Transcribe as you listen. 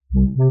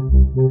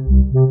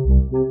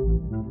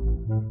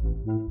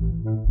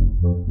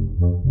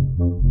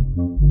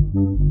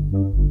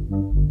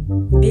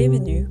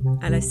Bienvenue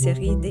à la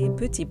série des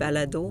petits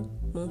balados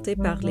montés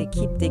par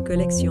l'équipe des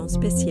collections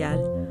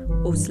spéciales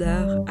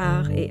Osler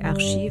Arts et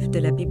Archives de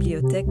la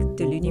Bibliothèque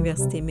de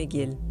l'Université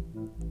McGill.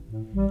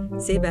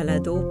 Ces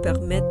balados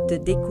permettent de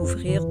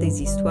découvrir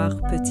des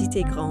histoires petites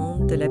et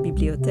grandes de la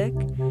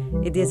bibliothèque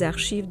et des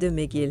archives de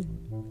McGill.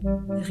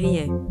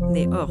 Rien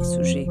n'est hors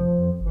sujet.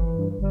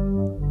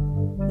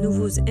 Nous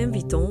vous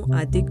invitons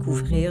à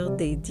découvrir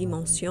des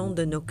dimensions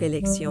de nos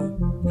collections,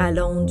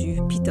 allant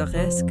du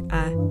pittoresque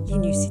à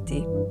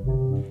l'inusité.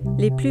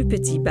 Les plus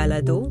petits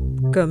balados,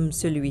 comme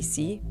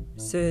celui-ci,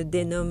 se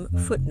dénomment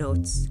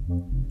Footnotes,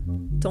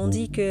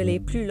 tandis que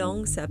les plus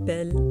longs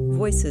s'appellent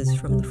Voices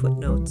from the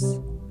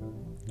Footnotes.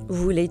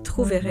 Vous les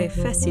trouverez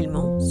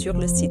facilement sur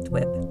le site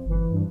web.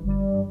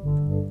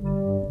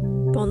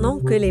 Pendant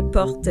que les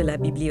portes de la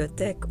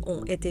bibliothèque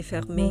ont été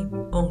fermées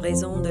en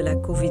raison de la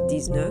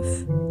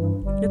COVID-19,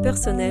 le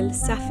personnel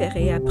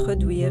s'affairait à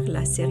produire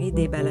la série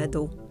des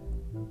balados.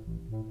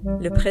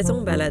 Le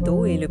présent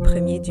balado est le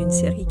premier d'une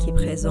série qui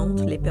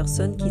présente les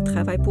personnes qui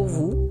travaillent pour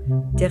vous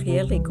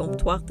derrière les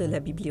comptoirs de la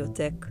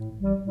bibliothèque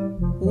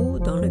ou,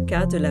 dans le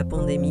cas de la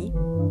pandémie,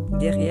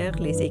 derrière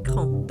les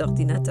écrans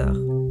d'ordinateur.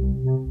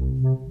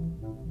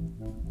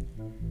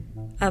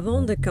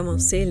 Avant de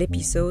commencer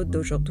l'épisode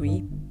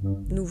d'aujourd'hui,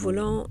 nous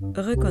voulons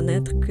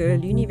reconnaître que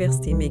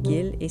l'Université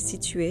McGill est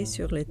située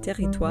sur le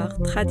territoire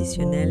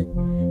traditionnel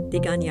des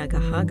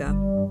Kanien'kehá:ka,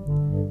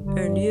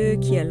 un lieu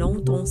qui a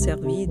longtemps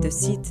servi de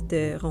site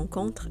de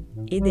rencontres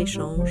et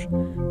d'échanges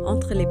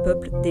entre les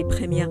peuples des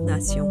Premières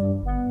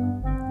Nations.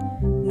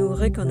 Nous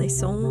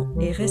reconnaissons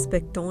et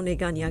respectons les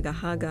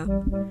Kanien'kehá:ka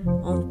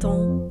en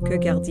tant que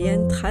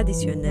gardiennes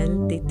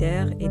traditionnelles des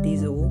terres et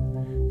des eaux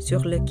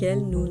sur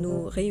lesquelles nous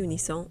nous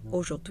réunissons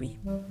aujourd'hui.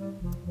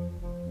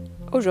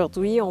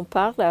 Aujourd'hui, on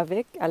parle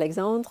avec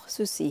Alexandre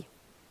Soucy.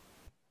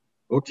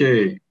 OK.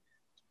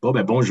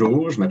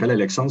 Bonjour, je m'appelle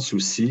Alexandre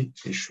Soucy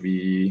et je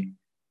suis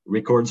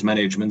Records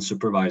Management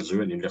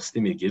Supervisor à l'Université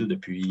McGill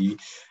depuis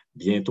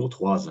bientôt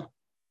 3 ans.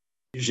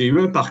 J'ai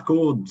eu un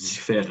parcours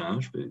différent.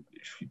 Je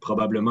suis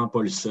probablement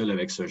pas le seul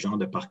avec ce genre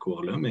de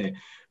parcours-là, mais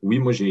oui,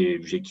 moi, j'ai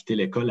quitté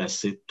l'école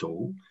assez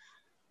tôt.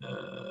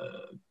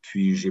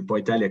 Puis, j'ai pas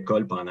été à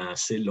l'école pendant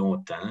assez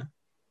longtemps.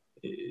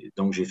 Et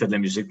donc, j'ai fait de la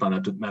musique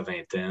pendant toute ma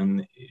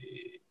vingtaine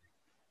et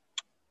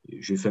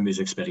j'ai fait mes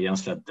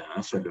expériences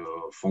là-dedans. Ça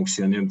a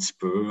fonctionné un petit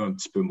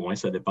peu moins.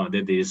 Ça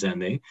dépendait des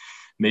années.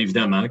 Mais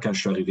évidemment, quand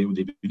je suis arrivé au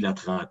début de la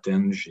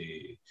trentaine,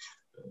 j'ai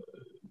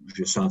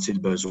senti le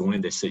besoin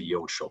d'essayer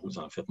autre chose,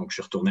 en fait. Donc, je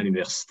suis retourné à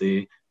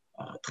l'université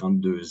à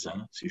 32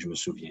 ans, si je me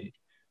souviens.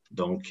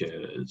 Donc,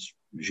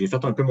 j'ai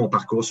fait un peu mon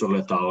parcours sur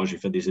le tard. J'ai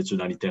fait des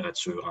études en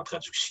littérature, en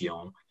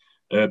traduction,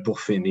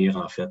 pour finir,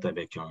 en fait,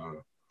 avec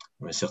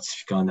un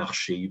certificat en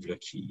archives là,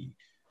 qui,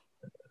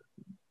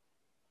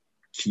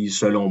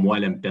 selon moi,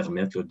 allait me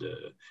permettre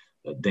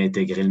là,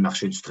 d'intégrer le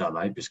marché du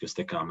travail, puisque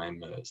c'était quand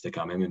même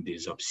une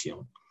des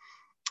options.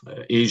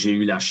 Et j'ai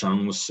eu la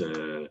chance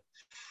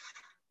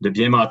de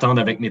bien m'entendre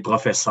avec mes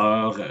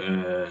professeurs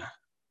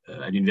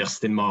à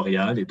l'Université de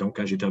Montréal. Et donc,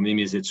 quand j'ai terminé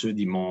mes études,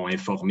 ils m'ont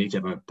informé qu'il y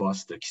avait un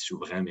poste qui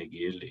s'ouvrait à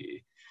McGill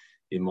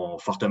et m'ont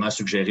fortement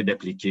suggéré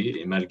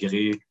d'appliquer. Et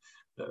malgré,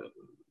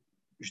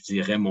 je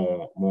dirais,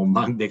 mon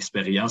manque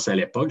d'expérience à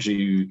l'époque,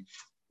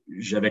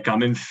 j'avais quand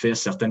même fait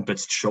certaines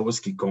petites choses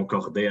qui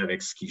concordaient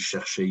avec ce qu'ils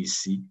cherchaient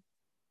ici.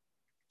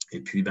 Et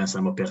puis, ça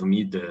m'a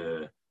permis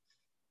de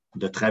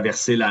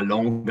traverser la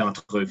longue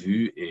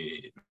entrevue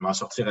et m'en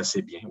sortir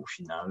assez bien au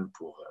final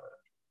pour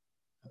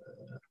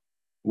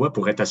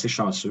être assez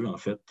chanceux, en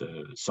fait,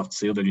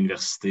 sortir de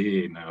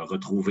l'université et me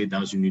retrouver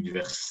dans une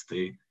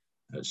université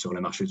sur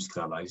le marché du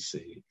travail.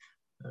 C'est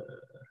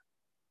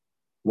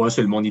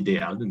le monde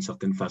idéal d'une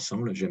certaine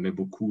façon. Là. J'ai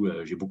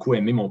beaucoup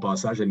aimé mon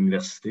passage à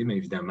l'université, mais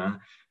évidemment,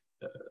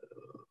 je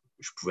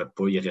ne pouvais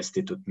pas y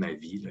rester toute ma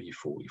vie. Là. Il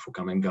faut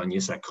quand même gagner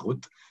sa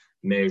croûte.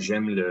 Mais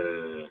j'aime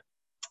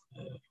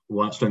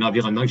c'est un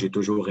environnement que j'ai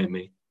toujours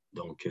aimé.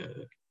 Donc,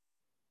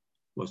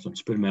 c'est un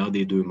petit peu le meilleur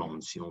des deux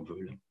mondes, si on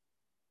veut. Là.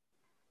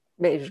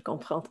 Bien, je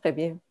comprends très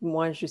bien.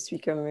 Moi, je suis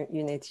comme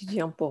une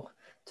étudiante pour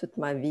toute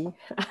ma vie.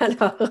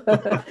 Alors,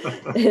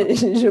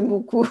 j'aime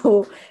beaucoup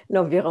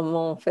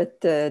l'environnement, en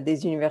fait,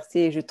 des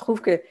universités. Je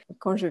trouve que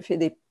quand je fais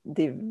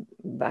des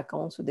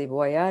vacances ou des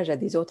voyages à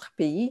des autres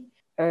pays,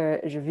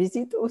 je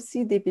visite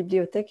aussi des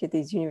bibliothèques et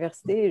des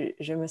universités.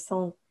 Je me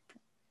sens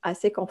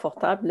assez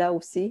confortable là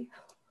aussi.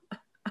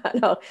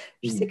 Alors,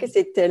 je sais que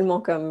c'est tellement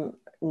comme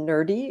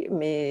nerdy,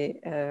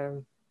 mais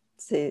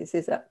c'est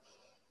ça.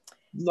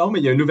 Non, mais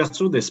il y a une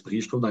ouverture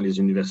d'esprit, je trouve, dans les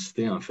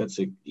universités. En fait,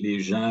 c'est que les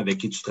gens avec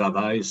qui tu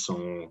travailles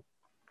sont...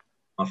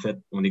 En fait,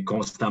 on est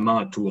constamment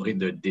entouré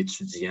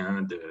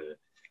d'étudiants,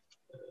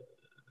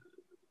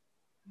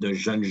 de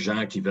jeunes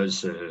gens qui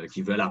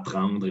veulent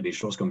apprendre et des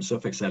choses comme ça.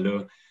 Fait que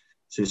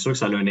c'est sûr que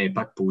ça a un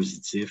impact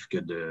positif que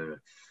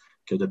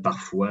de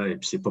parfois, et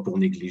puis c'est pas pour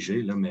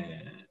négliger, là,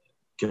 mais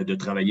que de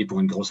travailler pour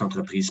une grosse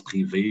entreprise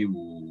privée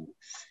où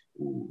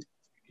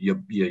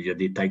y a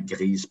des têtes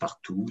grises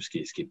partout, ce qui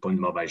est pas une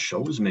mauvaise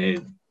chose, mais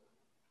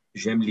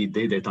j'aime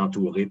l'idée d'être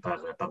entouré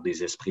par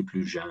des esprits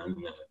plus jeunes,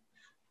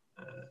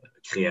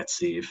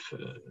 créatifs,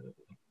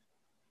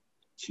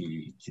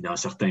 qui, dans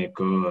certains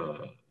cas,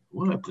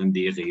 prennent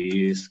des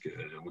risques,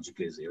 ont du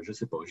plaisir. Je ne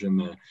sais pas,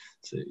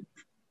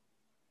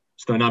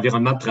 c'est un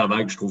environnement de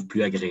travail que je trouve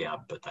plus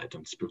agréable, peut-être,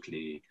 un petit peu que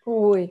les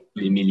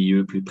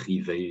milieux plus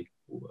privés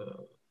ou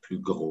plus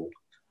gros.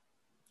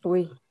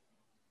 Oui.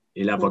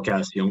 Et la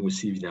vocation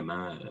aussi,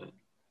 évidemment,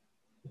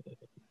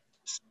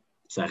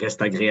 ça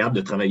reste agréable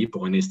de travailler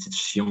pour une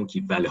institution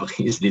qui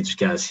valorise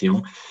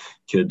l'éducation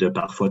que de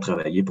parfois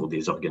travailler pour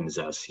des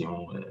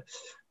organisations,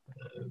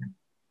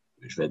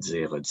 je vais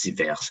dire,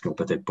 diverses, qui n'ont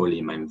peut-être pas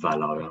les mêmes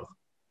valeurs.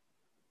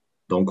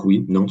 Donc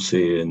oui, je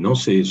suis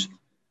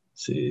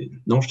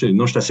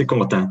assez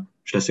content.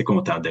 Je suis assez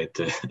content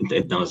d'être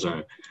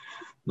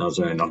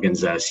dans une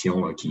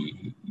organisation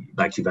qui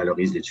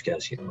valorise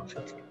l'éducation, en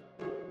fait.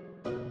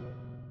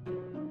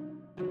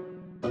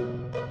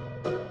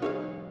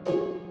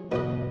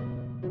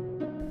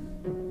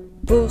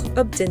 Pour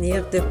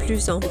obtenir de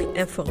plus amples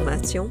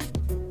informations,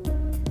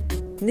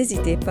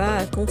 n'hésitez pas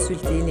à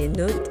consulter les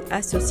notes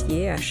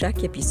associées à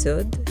chaque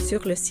épisode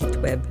sur le site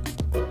web.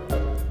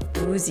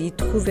 Vous y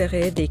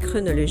trouverez des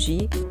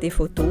chronologies, des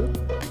photos,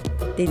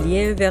 des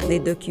liens vers des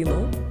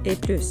documents et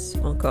plus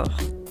encore.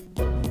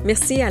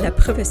 Merci à la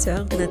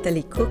professeure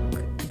Nathalie Cook,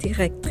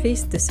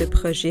 directrice de ce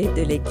projet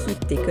de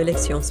l'équipe des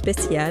collections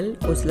spéciales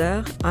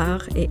Osler,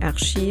 Arts et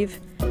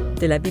Archives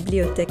de la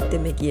Bibliothèque de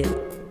McGill.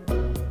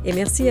 Et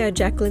merci à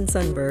Jacqueline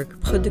Sundberg,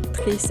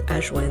 productrice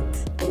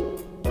adjointe.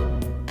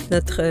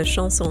 Notre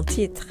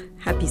chanson-titre,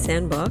 Happy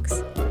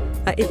Sandbox,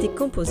 a été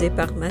composée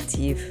par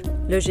Mathilde,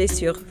 logée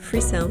sur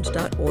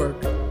freesound.org.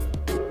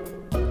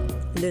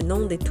 Le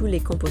nom de tous les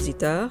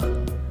compositeurs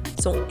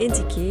sont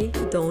indiqués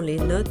dans les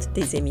notes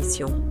des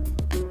émissions.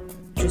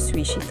 Je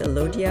suis Chita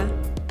Lodia,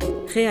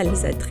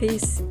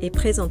 réalisatrice et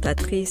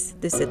présentatrice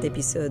de cet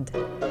épisode.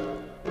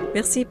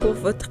 Merci pour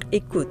votre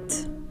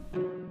écoute.